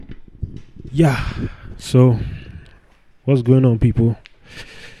Yeah. So, what's going on, people?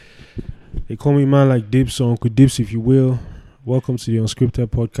 They call me man like Dips or Uncle Dips, if you will. Welcome to the Unscripted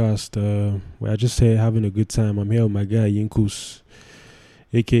Podcast. Where I just here having a good time. I'm here with my guy Yinkus,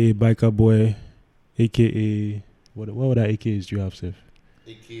 aka Biker Boy, aka what other AKAs do you have, Seth?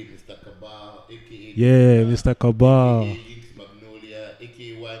 aka Mr. Cabal, aka Yeah, Mr. Cabal. aka Jinx Magnolia,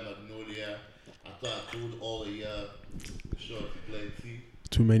 aka Y Magnolia. I thought I told all of you, short plenty.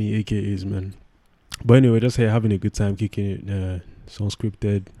 Too many AKAs, man. But anyway, just here having a good time, kicking it. Some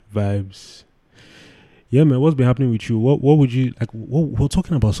scripted vibes. Yeah, man. What's been happening with you? What would you like? We're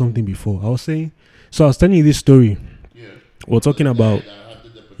talking about something before. I was telling you this story. Yeah. We're talking about.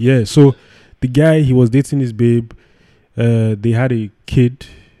 Yeah. So the guy, he was dating his babe. They had a kid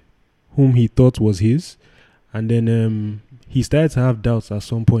whom he thought was his, and then he started to have doubts at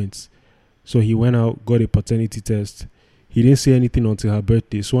some point. So he went out, got a paternity test. He didn't say anything until her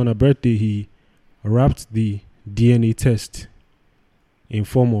birthday. So on her birthday, he wrapped the DNA test in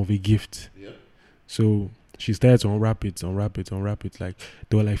form of a gift. Yeah. So she started to unwrap it. Like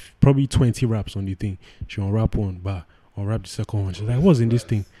there were like probably 20 wraps on the thing. She unwrapped one, but unwrapped the second one. She's like, what's in this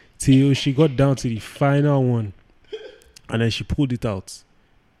thing? Till she got down to the final one. And then she pulled it out.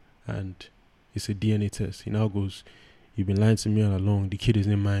 And it's a DNA test. He now goes, you've been lying to me all along. The kid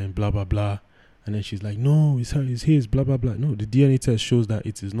isn't mine, blah, blah, blah. And then she's like, no, it's her, it's his, blah, blah, blah. No, the DNA test shows that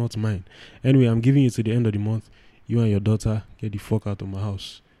it is not mine. Anyway, I'm giving you to the end of the month. You and your daughter get the fuck out of my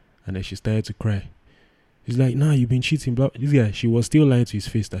house. And then she started to cry. He's like, nah, you've been cheating. Blah. This guy, she was still lying to his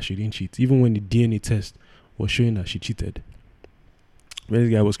face that she didn't cheat. Even when the DNA test was showing that she cheated. Man,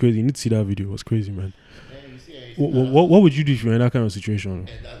 this guy was crazy. You need to see that video. It was crazy, man. What would you do if you're in that kind of situation? And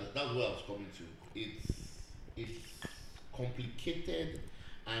that's what I was coming to. It's complicated.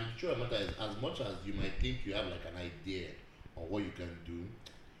 I'm sure as much as you might think you have like an idea on what you can do,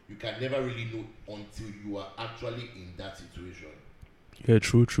 you can never really know until you are actually in that situation. Yeah,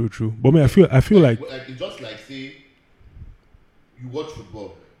 true. But I feel like it's just like, say you watch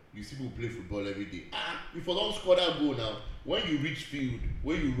football, you see people play football every day. If you don't score that goal now, when you reach field,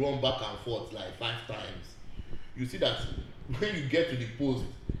 when you run back and forth like 5 times, you see that when you get to the post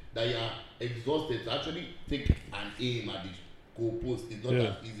that you are exhausted, to actually take an aim at the goal post is not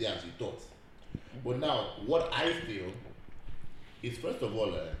as easy as you thought. But now, what I feel is, first of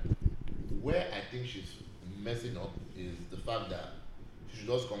all, where I think she's messing up is the fact that she should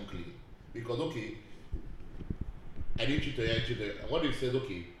just come clean. Because, okay, I didn't cheat her, and what if says,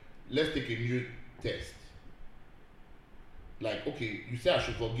 okay, let's take a new test. Like, okay, you say I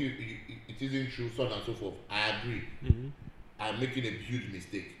should forgive, it isn't true, so on and so forth. I agree. Mm-hmm. I'm making a huge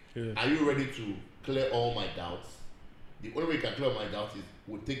mistake. Yeah. Are you ready to clear all my doubts? The only way you can clear my doubts is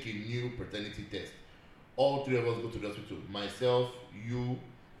we'll take a new paternity test. All 3 of us go to the hospital. Myself, you,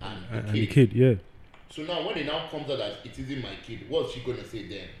 and the kid, yeah. So now when it now comes out that it isn't my kid, what's she gonna say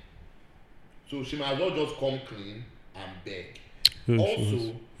then? So she might as well just come clean and beg.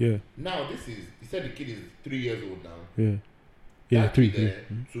 Also, now this is, you said the kid is 3 years old now. Yeah. Yeah, that 3. kid,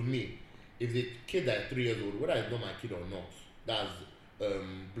 to me, if the kid that is 3 years old, whether it's not my kid or not, that's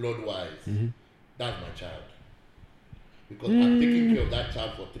blood-wise, that's my child. Because I'm taking care of that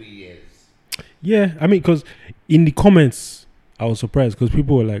child for 3 years. Yeah, I mean, because in the comments, I was surprised because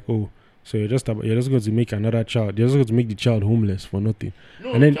people were like, "Oh, so you're just going to make another child? You're just going to make the child homeless for nothing?"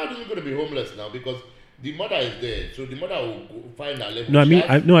 No, and the then, child isn't going to be homeless now because the mother is there, so the mother will go find her level.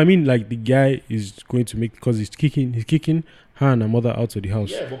 No, I mean, like the guy is going to make, because he's kicking her and her mother out of the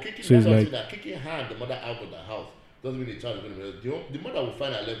house. Yeah, but kicking, so that's like that. Kicking her and the mother out of the house doesn't mean the child is going to be. The mother will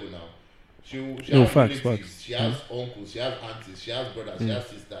find her level now. She has relatives, she has uncles, she has aunties, she has brothers, she has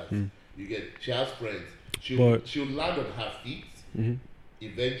sisters. You get, she has friends. She'll land on her feet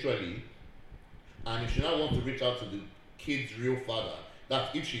eventually, and if she now wants to reach out to the kid's real father,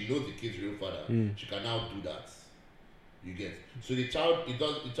 that if she knows the kid's real father, she can now do that. You get, so the child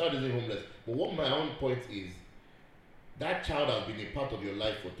isn't homeless. But what my own point is, that child has been a part of your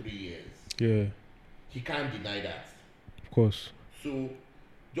life for 3 years. Yeah, he can't deny that. Of course. So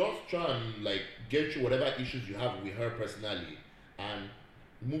just try and like get through whatever issues you have with her personally and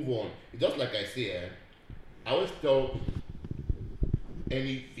move on. It's just like I say, I always tell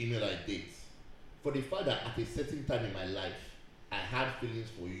any female I date, for the fact that at a certain time in my life I had feelings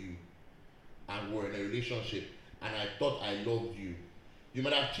for you and were in a relationship and I thought I loved you. You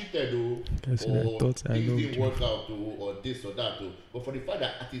might have cheated or things didn't work out or this or that but for the fact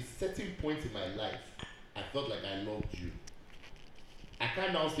that at a certain point in my life I felt like I loved you. I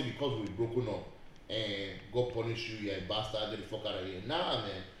can't now say because we've broken up and God punish you, you're a bastard, get the fuck out of here. Nah,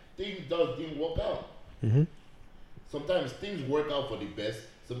 man, things just didn't work out. Mm-hmm. Sometimes things work out for the best,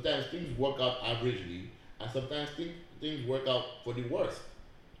 sometimes things work out averagely, and sometimes things work out for the worst.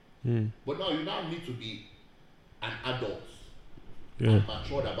 But now you now need to be an adult and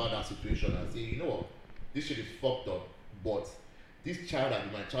matured about that situation and say, you know what, this shit is fucked up, but this child has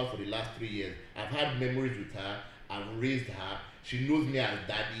been my child for the last 3 years. I've had memories with her. I've raised her. She knows me as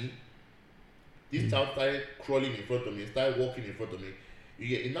daddy. This child started crawling in front of me, started walking in front of me.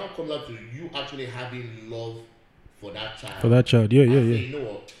 It now comes out to you actually having love for that child. For that child, yeah. Say, you know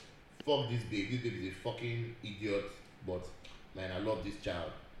what? Fuck this baby. This baby is a fucking idiot. But man, I love this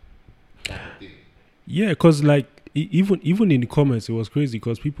child. Kind of thing. Yeah, because like even in the comments, it was crazy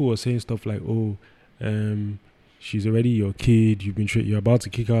because people were saying stuff like, "Oh, she's already your kid. You're about to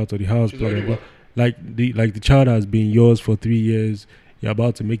kick her out of the house." Blah blah blah. Like the child has been yours for 3 years. You're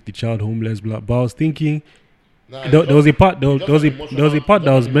about to make the child homeless. Blah. But I was thinking, there was a part that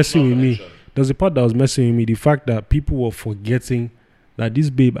was messing with me. There was a part that was messing with me. The fact that people were forgetting that this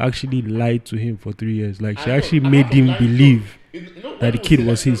babe actually lied to him for 3 years. Like she actually made him believe that the kid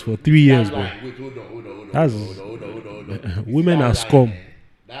was his for 3 years, bro. That's women are scum.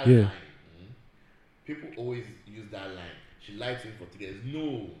 Yeah. People always use that line. She lied to him for 3 years.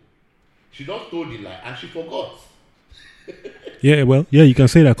 No, she just told the lie and she forgot. Yeah, well, yeah, you can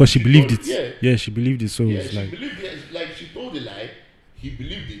say that because she believed it. Yeah, she believed it. So yeah, it's she believed it. Like she told the lie, he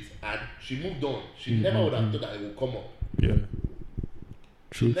believed it, and she moved on. She never would have thought that it would come up. Yeah.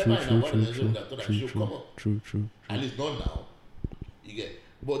 True. At least not now. You get.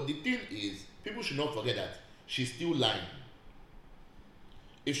 But the thing is, people should not forget that she's still lying.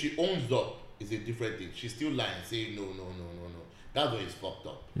 If she owns up, it's a different thing. She's still lying, saying no. That's when it's fucked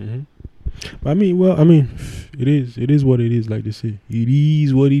up. But it is what it is, like they say. It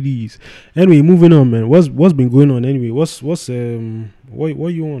is what it is. Anyway, moving on, man. What's been going on anyway? What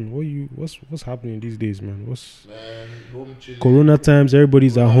you on? What's happening these days, man? Home chilling. Corona times,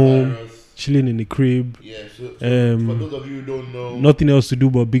 everybody's at home, chilling in the crib. Yeah, so for those of you who don't know, nothing else to do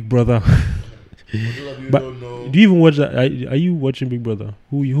but Big Brother. For those of you who don't know, do you even watch that? Are you watching Big Brother?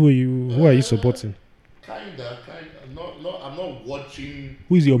 Who are you supporting? Kinda. I'm not watching.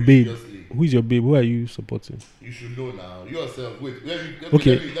 Who is your babe? Who is your babe? Who are you supporting? You should know now. Yourself. Wait. Let me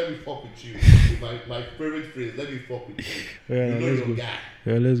fuck with you. My favorite phrase. Let me fuck with you. Yeah, you know your go. guy.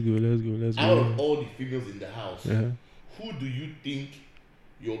 Yeah, let's go. Out of all the females in the house, uh-huh. who do you think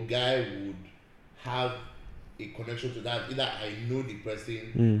your guy would have a connection to? That either I know the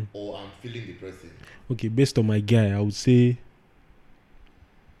person or I'm feeling the person. Okay, based on my guy, I would say.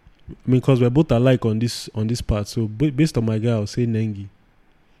 Because we're both alike on this part, so based on my guy, I'll say Nengi.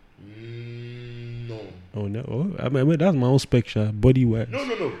 No. Oh no! Oh, I mean that's my own spec, body wise. No.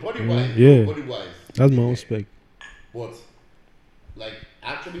 Body wise. Yeah. Body wise. That's my own spec. But like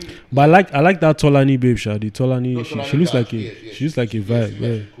actually. But I like that Tolani babe, The Tolani, No, she looks like she looks like a vibe. Yeah.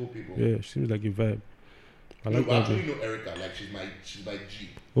 Yeah. Cool people. Yeah, she seems like a vibe. I like but that. Actually, know Erica. Like she's my G.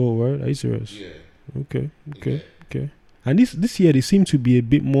 Oh, word? Are you serious? Yeah. Okay. And this year they seem to be a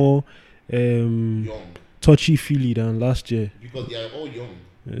bit more young, touchy-feely than last year. Because they are all young.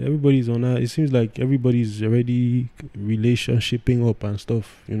 Everybody's on that. It seems like everybody's already relationshiping up and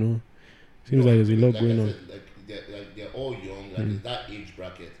stuff. You know, seems like there's a lot going on. They're all young. Like it's that age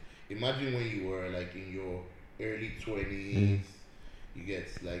bracket. Imagine when you were like in your early 20s. You get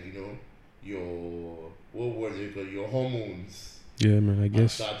like your hormones. Yeah, man. I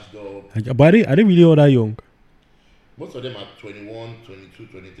guess. But are they really all that young? Most of them are 21, 22,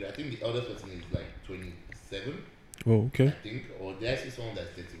 23. I think the eldest person is like 27. Oh, okay. I think. Or did I see someone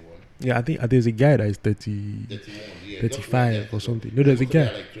that's 31? Yeah, I think there's a guy that is 30, 31, yeah. 35 or something. No, there's a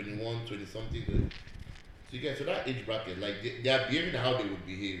guy. Like 21, 20 something. So you get to that age bracket, like they are behaving how they would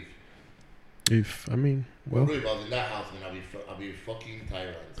behave. Well, if I was in that house, man, I'll be fucking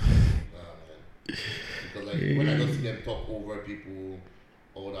tyrants. Man. Because like when I don't see them talk over people,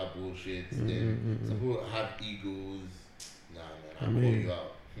 all that bullshit. Then some people have egos. Nah, man,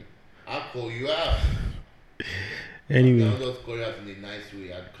 I'll call you out. Anyway, I'll just call you out in a nice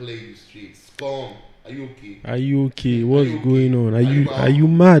way. I'll clear you straight. Scum, are you okay? What's going on? Are you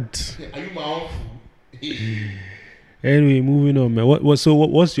mad? Are you my uncle? Anyway, moving on, man. What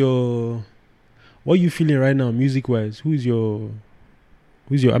are you feeling right now, music wise? Who's your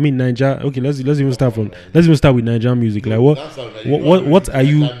Naija? Okay, let's even start with Naija music. Like what are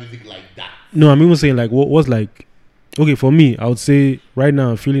you? Music like that. No, I'm even saying like what's like. Okay, for me, I would say right now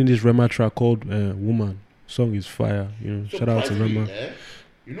I'm feeling this Rema track called "Woman." Song is fire. So shout out to Rema. I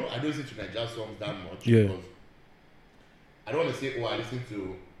don't listen to Naija songs that much. Yeah. Because I don't want to say I listen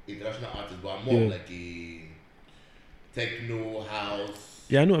to international artists, but I'm more like a techno house.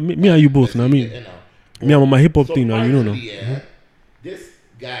 Yeah, I know. Me and you both. Now, me, I'm on my hip hop thing now. You know now. This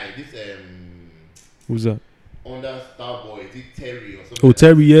guy, this Who's that? under Starboy, is it Terry or something? Oh, like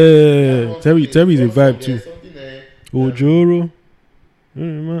Terry, that? yeah. Terry is a vibe too. Something, Ojoro.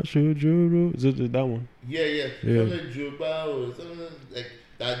 Ojoro. Is it that one? Yeah. Yeah. Something Juba or something like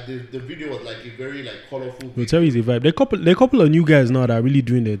that. The video was like a very like colorful. No, Terry's a vibe. There are a couple of new guys now that are really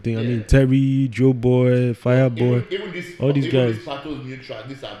doing their thing. I Yeah. mean, Terry, Joe Boy, Fireboy, Even this, all these guys. This Pato's new track,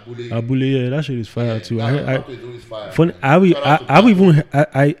 this Abule. Abule, yeah, that shit is fire too. Pato is always fire. Fun. man. Shout out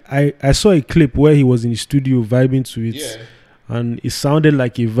to I saw a clip where he was in the studio vibing to it, Yeah, and it sounded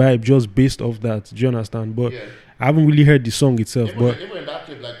like a vibe just based off that. Do you understand? But yeah. I haven't really heard the song itself. But Even in that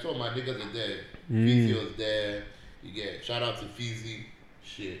clip, like two of my niggas are there. Mm. Fizzy was there. You get shout out to Fizzy.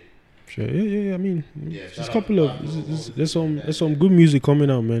 Shit. sure, yeah. I mean, Yeah, there's shout a out couple to of Pato, there's some good music coming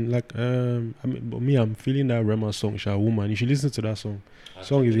out, man. Like I mean, but me, I'm feeling that Rema song, Sha Woman. You should listen to that song.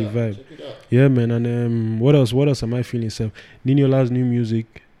 Song is a vibe. Check it out. Yeah, man. And what else am I feeling? So Ninola's new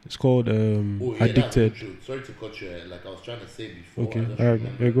music. It's called Oh, yeah, that's Addicted. true. Sorry to cut you. Like I was trying to say before. Okay, I just all right.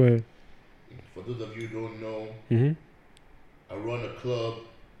 remembered. Yeah, go ahead. For those of you who don't know, Mm-hmm. I run a club,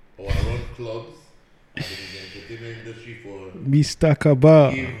 or I run clubs. I've been in the entertainment industry for Mr.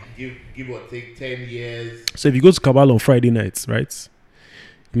 Cabal. give or take 10 years. So if you go to Cabal on Friday nights, right?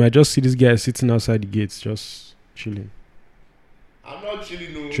 You might just see this guy sitting outside the gates, just chilling. I'm not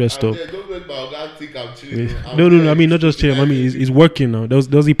chilling, no. Dressed I'm up. there. Don't make my guy think I'm chilling. Yeah. I'm No. there. I mean, not just chilling. I mean, It's he's working now. There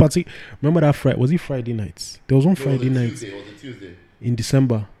was a party. Remember that Friday? Was it Friday nights? There was one Friday night It was a Tuesday. in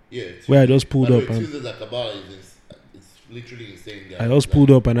December Yeah. where I Tuesday. just pulled By the up way, and Tuesdays at Kabbalah it's literally insane, guys. I just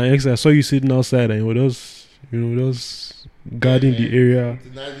pulled up and I saw you sitting outside and you were just guarding the area.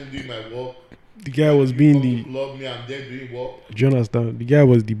 Doing my work. The guy was being the. Love me, I'm there doing work. Do you understand? The guy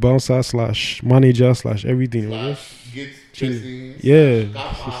was the bouncer / manager / everything. It was Slash just gates chilling. dressing. Yeah,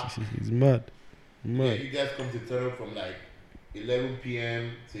 Kappa. he's mad. Yeah, Mad. you guys come to turn from like 11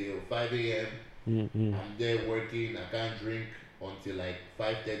 p.m. till 5 a.m. Mm-mm. I'm there working. I can't drink until like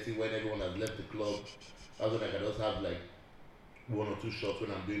 5:30 when everyone has left the club. That's when I can just have like 1 or 2 shots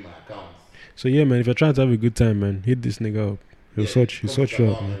when I'm doing my accounts. So yeah, man, if you're trying to have a good time, man, hit this nigga up. He'll sort you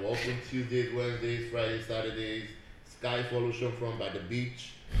up, man. We're open Tuesdays, Wednesdays, Fridays, Saturdays. Sky follow show from by the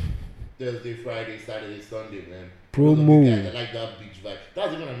beach. Thursday, Friday, Saturday, Sunday, man. Promo. Guys, I like that beach vibe.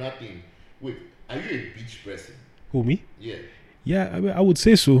 That's even another thing. Wait, are you a beach person? Who, me? Yeah. Yeah, I mean, I would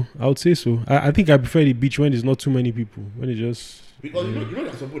say so. I think I prefer the beach when there's not too many people. When it just Because you know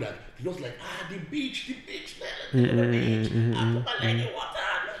there's some people that they just like the beach, man. The beach.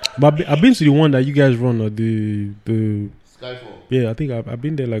 But I've been to the one that you guys run, or the Skyfall. yeah. I think I've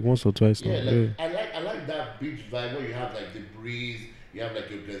been there like once or twice now. Yeah, Yeah. I like that beach vibe where you have like the breeze, you have like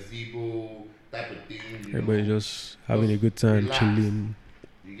your gazebo type of thing. Everybody just having a good time, relax. chilling.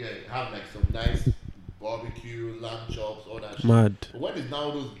 You have like some nice barbecue, lamb chops, all that shit. Mad. But when it's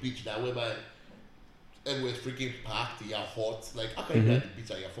now those beach that whereby everywhere's freaking packed, you're hot. Like how can you be at the beach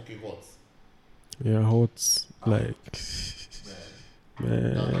and you're fucking hot? Yeah, hot like That's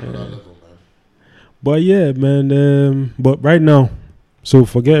another man. level, man. But yeah, man. But right now, so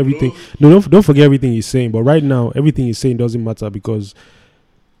forget everything. No, don't forget everything he's saying. But right now, everything he's saying doesn't matter because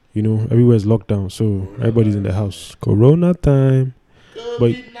everywhere's locked down. So everybody's in the house. Corona time.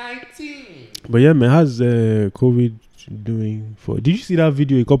 COVID-19. But yeah, man, how's COVID doing? Did you see that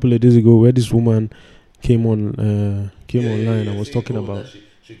video a couple of days ago where this woman came online and was talking about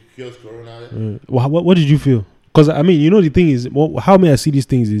she cures corona. what did you feel? Because I mean, the thing is, how may I see these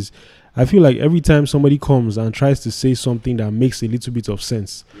things is, I feel like every time somebody comes and tries to say something that makes a little bit of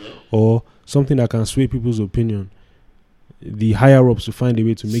sense, or something that can sway people's opinion, the higher ups will find a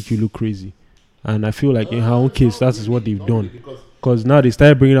way to make you look crazy. And I feel like in her own case, that is what they've done. Because now they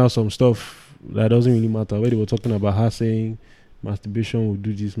started bringing out some stuff that doesn't really matter. Where they were talking about her saying masturbation will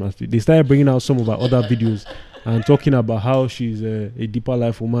do this. They started bringing out some of her other videos and talking about how she's a deeper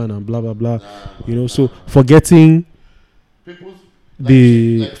life woman and blah blah blah. So forgetting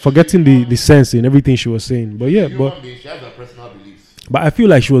the sense in everything she was saying. But yeah, she has her personal beliefs. but I feel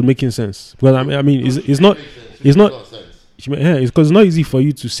like she was making sense because I mean it's not because it's not easy for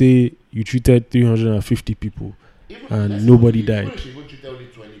you to say you treated 350 people and nobody died. She even treated only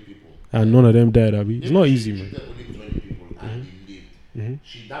 20 people. And none of them died, Abby. It's not easy, man. She treated only 20 people and they lived.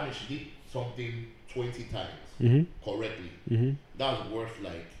 She did something 20 times correctly. That's worth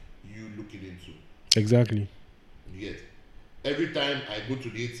like you looking into. Exactly. You get. Every time I go to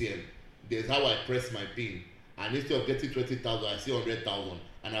the ATM, there's how I press my pin, and instead of getting 20,000, I see 100,000,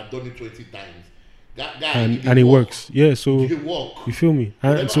 and I've done it 20 times. That guy, And it works. Yeah. So it work. you feel me?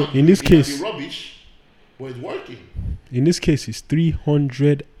 And so Whatever in this it might be case, rubbish, but it's working. in this case, it's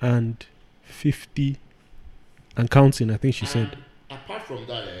 350 and counting. I think she said. apart from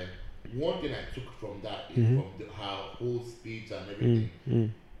that, one thing I took from that is Mm-hmm. from her whole speech and Mm, everything mm,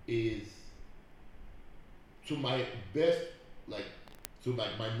 is to my best, like to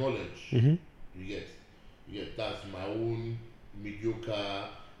my knowledge. mm-hmm. You get that's my own mediocre.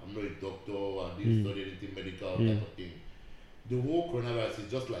 I'm not a doctor. I didn't study anything medical type of thing. The whole coronavirus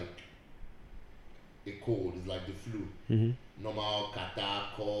is just like a cold. It's like the flu, Mm-hmm. normal catarrh,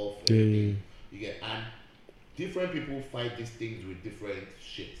 cough, Yeah, yeah, everything. yeah. You get and different people fight these things with different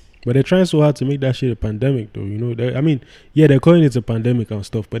shit. But they're trying so hard to make that shit a pandemic, though. You know, I mean, yeah, they're calling it a pandemic and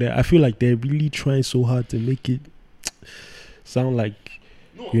stuff, but I feel like they're really trying so hard to make it sound like,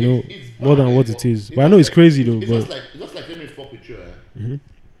 No, you know, it's more bad, than what but it is. it's But I just know it's like- crazy though. It's But it's just like let me fuck with you. Mhm.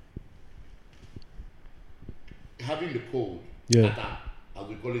 Having the cold, Yeah. kata, as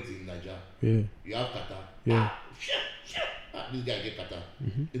we call it in Nigeria. yeah, You have kata. Yeah. This guy get kata.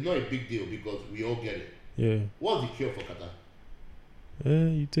 Mhm. It's not a big deal because we all get it. yeah, What's the cure for kata?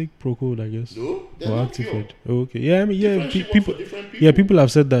 you take Procode, I guess, No, there's or no cure. Actifed. Oh, okay, yeah, I mean, yeah, Different shit works people, for different people. yeah, people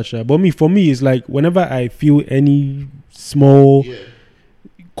have said that, sha. But for me, it's like whenever I feel any small Yeah,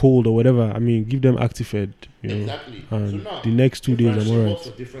 cold or whatever, I mean, give them Actifed, you know, exactly. So and now the next 2 days different I'm shit alright. works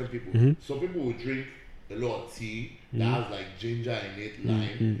for different people. Mhm. Some people will drink a lot of tea that Mhm. has like ginger in it, lime.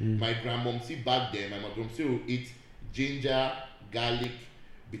 mm. My grandmomsy back then, my grandmomsy will eat ginger, garlic,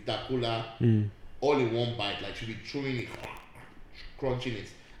 bitter cola, all in one bite. Like she'll be chewing it, crunching it,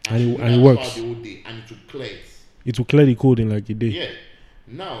 And she'll it- do and it that works. throughout the whole day, and it will clear it. It will clear the cold in like a day. Yeah.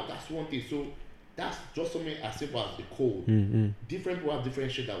 Now that's one thing. So that's just something as simple as the cold. Mm-hmm. Different people have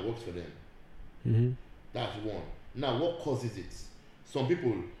different shit that works for them. Mm-hmm. That's one. Now, what causes it? Some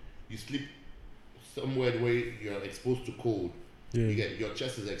people, you sleep somewhere where you're exposed to cold. Yeah. You get your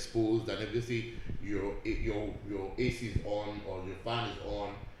chest is exposed, and if you see your AC is on or your fan is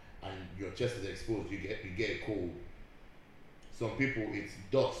on, and your chest is exposed, you get a cold. Some people it's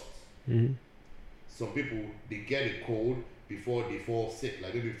dust. Mm-hmm. Some people they get a cold before they fall sick,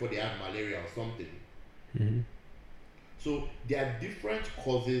 like maybe before they have malaria or something. Mm-hmm. So there are different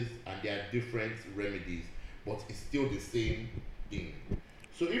causes and there are different remedies, but it's still the same thing.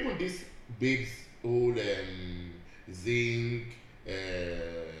 So even this babes old zinc,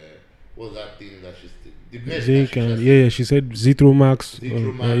 what's that thing that she's the meds Zinc that she and just- yeah, she said Zitromax.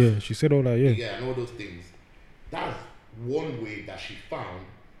 Zitromax. Yeah, she said all that. Yeah. yeah, and all those things. That's one way that she found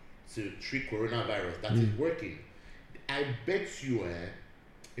to treat coronavirus that is working. I bet you,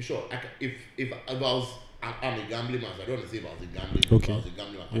 sure, if I was, I'm a gambling man, so I don't want to say if I was a gambling man, Okay. if I was a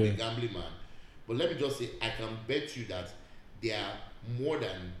gambling man, I'm Yeah. a gambling man. But let me just say, I can bet you that there are more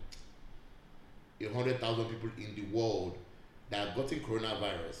than 100,000 people in the world that have gotten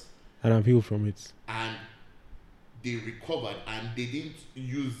coronavirus And I'm healed from it. and they recovered and they didn't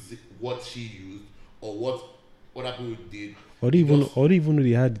use what she used or what other people did. Or didn't even, Just- or didn't even know they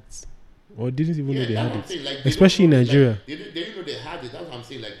had it. Or didn't even know they that's had what I'm it. saying. Like, they Especially in don't know, Nigeria. like, they didn't know they had it. That's what I'm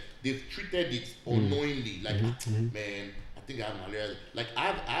saying. Like they've treated it unknowingly. Like man, I think I have malaria. Like I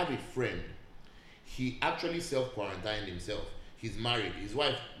have a friend. He actually self-quarantined himself. He's married. His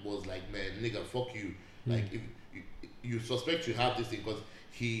wife was like, man, nigga, fuck you. Like if you suspect you have this thing because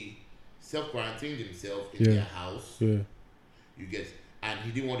he self-quarantined himself in Yeah. their house. Yeah. You get, and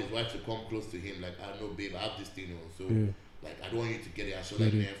he didn't want his wife to come close to him. Like, I know, babe, I have this thing, so Yeah. like I don't want you to get it. And she's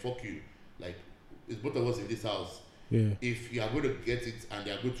like, Get it. man, fuck you. Like, it's both of us in this house. Yeah. If you are going to get it and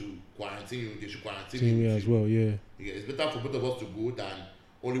they are going to quarantine you, they should quarantine Same you way with as you. well. Yeah. Yeah, it's better for both of us to go than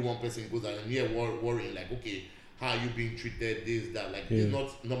only one person goes and here worrying like, okay, how are you being treated? This, that. Like, Yeah. it's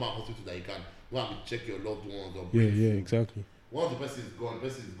not normal hospital that you can go and check your loved ones or Yeah. bring Yeah. food. Exactly. Once the person is gone, the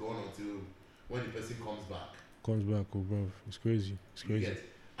person is gone until when the person comes back. Comes back, oh bro. It's crazy. It's You crazy. get?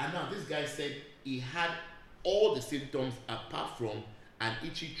 And now this guy said he had all the symptoms apart from an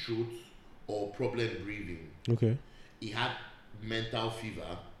itchy throat or problem breathing. Okay. He had mental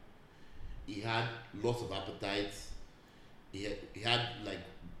fever. He had loss of appetite. He had like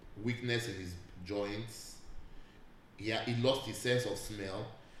weakness in his joints. He lost his sense of smell.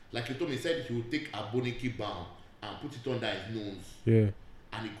 Like he told me, he said he would take a Aboniki balm and put it under his nose Yeah.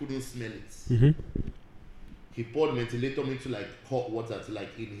 and he couldn't smell it. Mhm. He poured ventilator into like hot water to like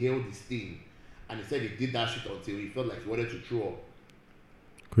inhale this thing, and he said he did that shit until he felt like he wanted to throw up.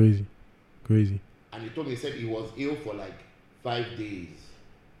 Crazy. Crazy. And he told me, he said he was ill for like 5 days.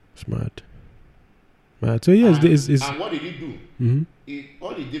 Smart. Mad. So yes, it's and what did he do? mhm.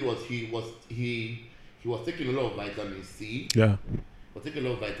 All he did was he was taking a lot of vitamin C. Yeah. Was taking a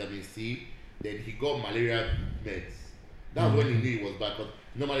lot of vitamin C. Then he got malaria meds. That's when he knew he was bad. Because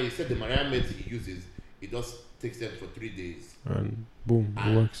normally he said the malaria meds he uses, he just takes them for 3 days. And boom, it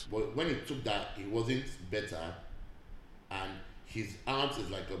And- works. But when he took that, he wasn't better, and his aunt is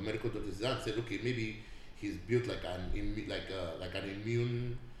like a medical doctor. His aunt said, okay, maybe he's built like an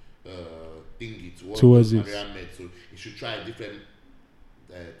immune thingy Towards those it. malaria meds. So he should try a different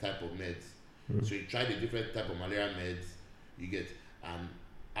type of meds. So he tried a different type of malaria meds. You get, and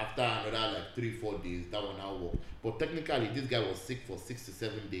after another like 3-4 days, that one now worked. But technically, this guy was sick for 6 to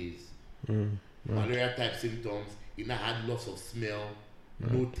 7 days. Malaria type symptoms. He now had loss of smell,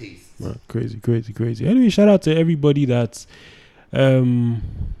 no taste. Crazy. Anyway, shout out to everybody that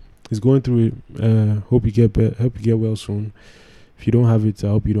is going through it. Hope you get well soon. If you don't have it, I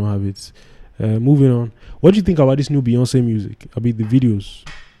hope you don't have it. Moving on. What do you think about this new Beyonce music? I mean, the videos.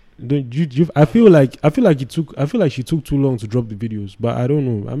 I feel like she took too long to drop the videos, but I don't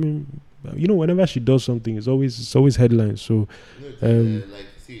know. I mean, whenever she does something, it's always headlines. So,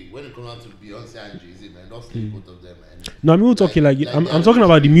 see, when it comes out to Beyonce and Jay-Z, man, don't sleep both of them, man. No, I'm not talking I'm talking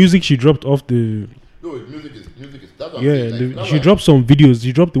about the music she dropped off the. No, music is. That's what I'm saying, she dropped some videos.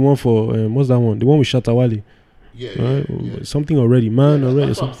 She dropped the one for what's that one? The one with Shatta Wale. Yeah. Something already, man. Already.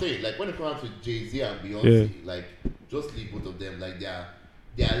 That's what I'm saying. Like when it comes out to Jay-Z and Beyonce, like just leave both of them. Like they are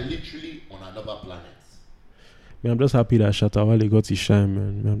literally on another planet. Man, I'm just happy that Shatta Wale got his shine,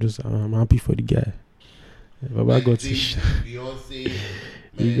 man. I'm happy for the guy. Baba like got his shine. Beyonce, man,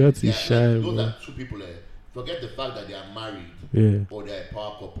 he got his shine. Those man. are two people. Forget the fact that they are married. Yeah. Or they're a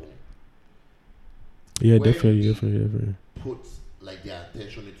power couple. Yeah, When definitely. Put like their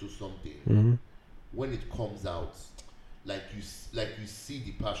attention into something. Mm-hmm. When it comes out, like you see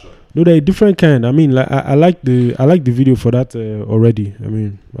the passion. No, they're a different kind. I mean, like I like the video for that already. I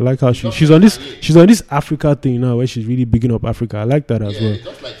mean, I like how she's on this Africa thing now where she's really bigging up Africa. I like that as well.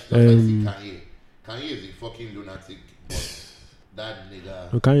 Just like Kanye. Kanye is a fucking lunatic. But that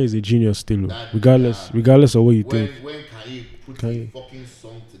nigga. No, Kanye is a genius still, regardless of what you think. When Kanye put a fucking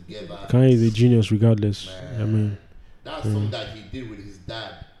song together, Kanye is a genius regardless. Man, I mean, that song that he did with his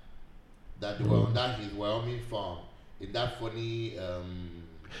dad, that they were on his Wyoming farm, in that funny.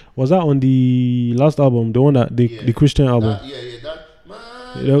 Was that on the last album, the one that the Christian album?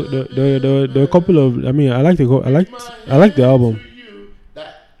 There were a couple of. I mean, I like the album.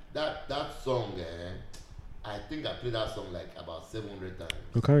 That song, I think I played that song like about 700 times.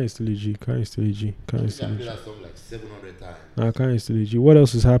 No, Kanye is still a G. I played that song like 700 times. Kanye is still a G. What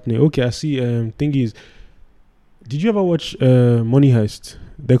else is happening? Okay, I see. Thing is, did you ever watch Money Heist?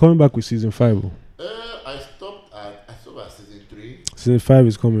 They're coming back with season 5. I stopped at season 3. Season 5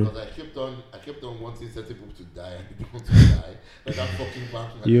 is coming. Because I kept on wanting certain people to die and people to die. Like that fucking bank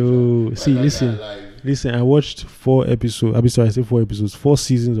Yo, see, listen. I watched 4 episodes. I say 4 episodes, 4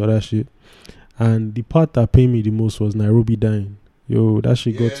 seasons of that shit. And the part that pained me the most was Nairobi dying. Yo, that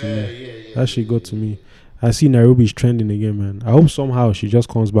shit got to me. That shit got to me. I see Nairobi's trending again, man. I hope somehow she just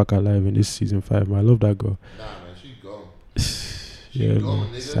comes back alive in this season 5. Man, I love that girl. Nah, man, she's gone. Yeah,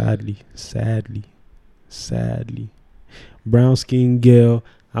 man. Sadly. Brown skin girl.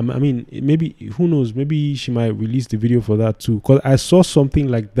 I mean, maybe, who knows? Maybe she might release the video for that too. Because I saw something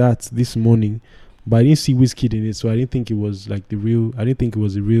like that this morning, but I didn't see Wizkid in it, so I didn't think it was like the real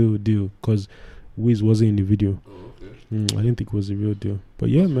deal. Because Wiz wasn't in the video. Oh, okay. I didn't think it was the real deal. But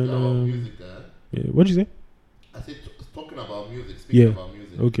yeah, man. Music, what did you say? I said, talking about music, speaking about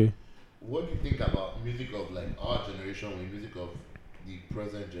music. Okay. What do you think about music of like our generation with music of the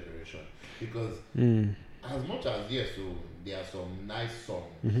present generation? Because as much as so there are some nice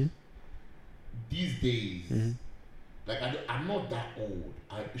songs these days. Like I'm not that old.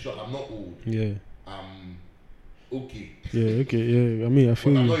 I'm not old. Yeah. Okay. Yeah. Okay. Yeah. I mean, I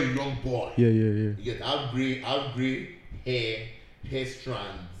feel. But I'm not a young boy. Yeah. You get I have gray hair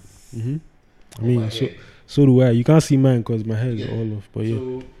strands. I mean, so do I. You can't see mine because my hair is all off. But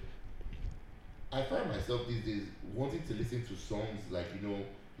so I find myself these days wanting to listen to songs like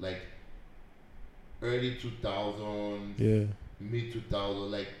like early 2000s, mid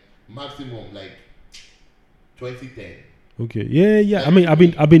 2000s, like maximum like 2010. Okay. Yeah. I mean,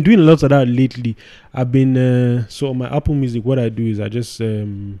 I've been doing lots of that lately. I've been so on my Apple Music. What I do is I just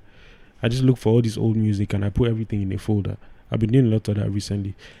look for all this old music and I put everything in a folder. I've been doing a lot of that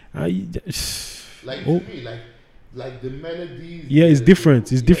recently. To me, like the melodies. Yeah, it's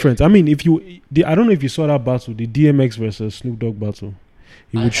different. It's different. I mean, I don't know if you saw that battle, the DMX versus Snoop Dogg battle.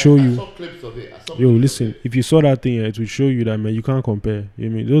 It would show you. I saw clips of it. Listen, if you saw that thing, it would show you that, man, you can't compare. I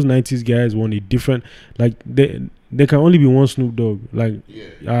mean, those 90s guys want a different, like, there can only be one Snoop Dogg. Like,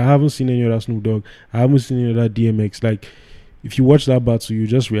 I haven't seen any other Snoop Dogg. I haven't seen any other DMX. Like, if you watch that battle, you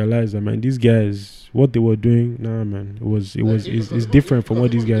just realize that, man, these guys, what they were doing, man, it's different from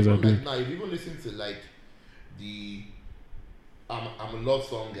what these guys are doing. Now, if you even listen to, like, the I'm a love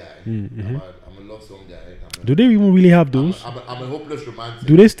song guy. Mm-hmm. I'm a love song guy. Do they even really have those? I'm a hopeless romantic.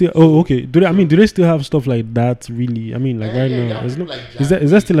 Do they still? Oh, okay. Do they still have stuff like that? Really? I mean, like right now, is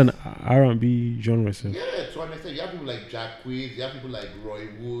that still an R&B genre? So? Yeah, to an extent, you have people like Jack Quiz, you have people like Roy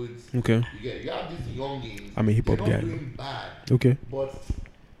Woods. Okay. You have these youngins. I'm a hip hop guy. They're not doing bad. Okay. But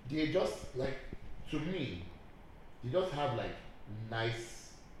they just like, to me, they just have like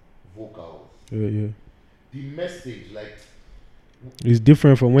nice vocals. Yeah. The message, like, it's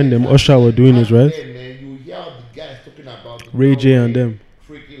different from when them Usher were doing it, right? Then, man, you hear all the guys talking about Ray J and them.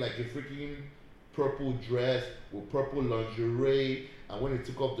 Freaking like a freaking purple dress with purple lingerie, and when he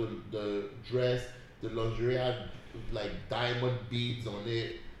took off the dress, the lingerie had like diamond beads on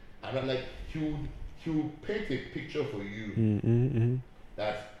it, and I'm like, he would paint a picture for you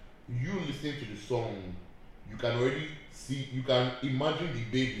that you listening to the song, you can already see, you can imagine the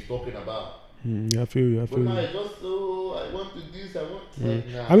babe he's talking about. I feel you. But now it's just I want to this, I want to like,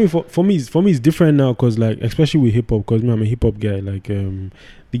 nah. I mean, for me, it's different now because, like, especially with hip hop, because I'm a hip hop guy. Like,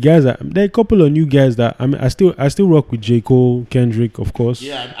 the guys there are a couple of new guys that I still rock with J. Cole, Kendrick, of course.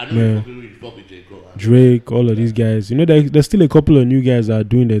 Yeah, I know you fuck with J. Cole. Drake, all of these guys. You know, there's still a couple of new guys that are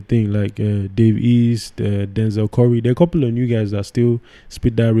doing their thing, like Dave East, Denzel Curry. There are a couple of new guys that still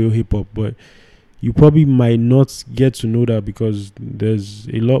spit that real hip hop, but you probably might not get to know that because there's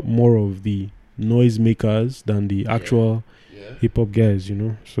a lot more of the noise makers than the actual hip hop guys, you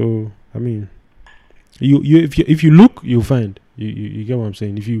know. So I mean, if you look, you'll find. You get what I'm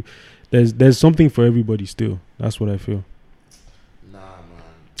saying. If you there's something for everybody still. That's what I feel. Nah, man.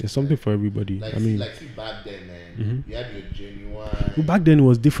 There's something for everybody. Like, I mean, see back then, man. You had your Genuine. Back then it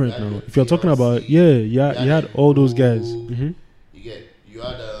was different. Now, if you're talking about you had all those guys. You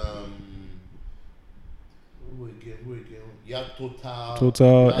had who again? You had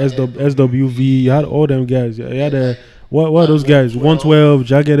Total, SWV. You had all them guys. You had what are those guys? 112,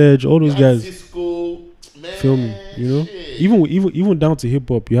 Jagged Edge, all those guys. Cisco, man, feel me? You know, shit. even down to hip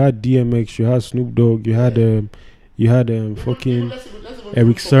hop. You had DMX. You had Snoop Dogg. You had fucking let's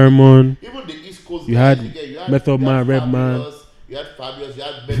Eric Sermon. Even the East Coast you guys, had Method Man, Redman. You had Fabulous. You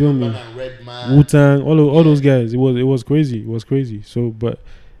had Feel Method me? Man and Redman. Wu-Tang, all those guys. It was crazy. It was crazy. So, but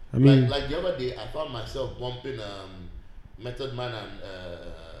I mean, like the other day, I found myself bumping Method Man and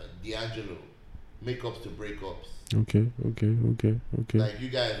D'Angelo, Makeups to Breakups. Okay. Like, you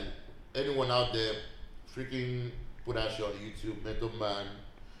guys, anyone out there, freaking put that shit on YouTube, Method Man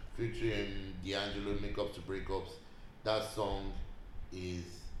featuring D'Angelo, Makeups to Breakups. That song is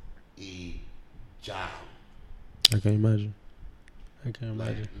a jam. I can imagine. Like,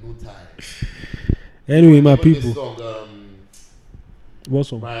 no time. Anyway, my people. This song, what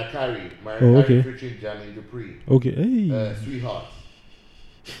song? Mariah Carey okay. featuring Jermaine Dupri. Okay, hey. Sweetheart.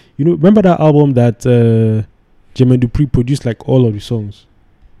 You know, remember that album that Jermaine Dupri produced, like all of the songs?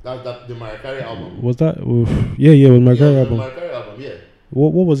 That the Mariah Carey album. Was that? Yeah, it was Mariah Carey album. Mariah Carey album, yeah.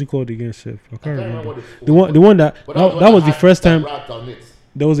 What was it called again, Chef? I can't remember. The What one that was the first time.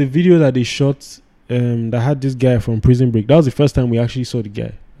 There was a video that they shot that had this guy from Prison Break. That was the first time we actually saw the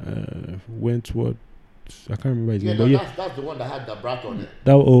guy. Wentworth. I can't remember his name. But that's the one that had the brat on it.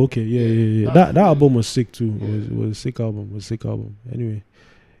 Okay, yeah. That album was sick too. It was a sick album. Anyway,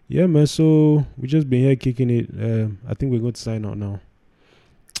 yeah, man. So we just been here kicking it. I think we're going to sign out now.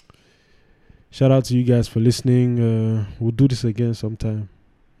 Shout out to you guys for listening. We'll do this again sometime,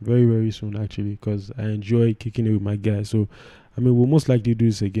 very very soon actually, because I enjoy kicking it with my guys. So I mean, we'll most likely do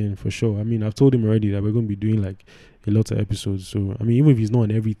this again for sure. I mean, I've told him already that we're going to be doing like a lot of episodes. So I mean, even if he's not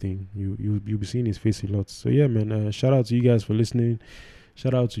on everything, you'll be seeing his face a lot. So yeah, man. Shout out to you guys for listening.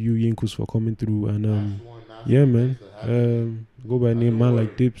 Shout out to you, Yinkus, for coming through. And yeah, man. Go by name Man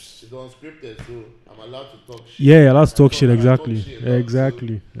Like Dips. It's unscripted, so I'm allowed to talk shit. Yeah, allowed to talk shit. Exactly.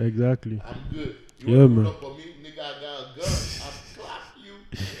 Exactly. I'm good. Yeah, man. Up for me, nigga, I got a gun. I'll clap you.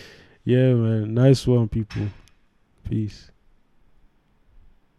 Yeah, man. Nice one, people. Peace.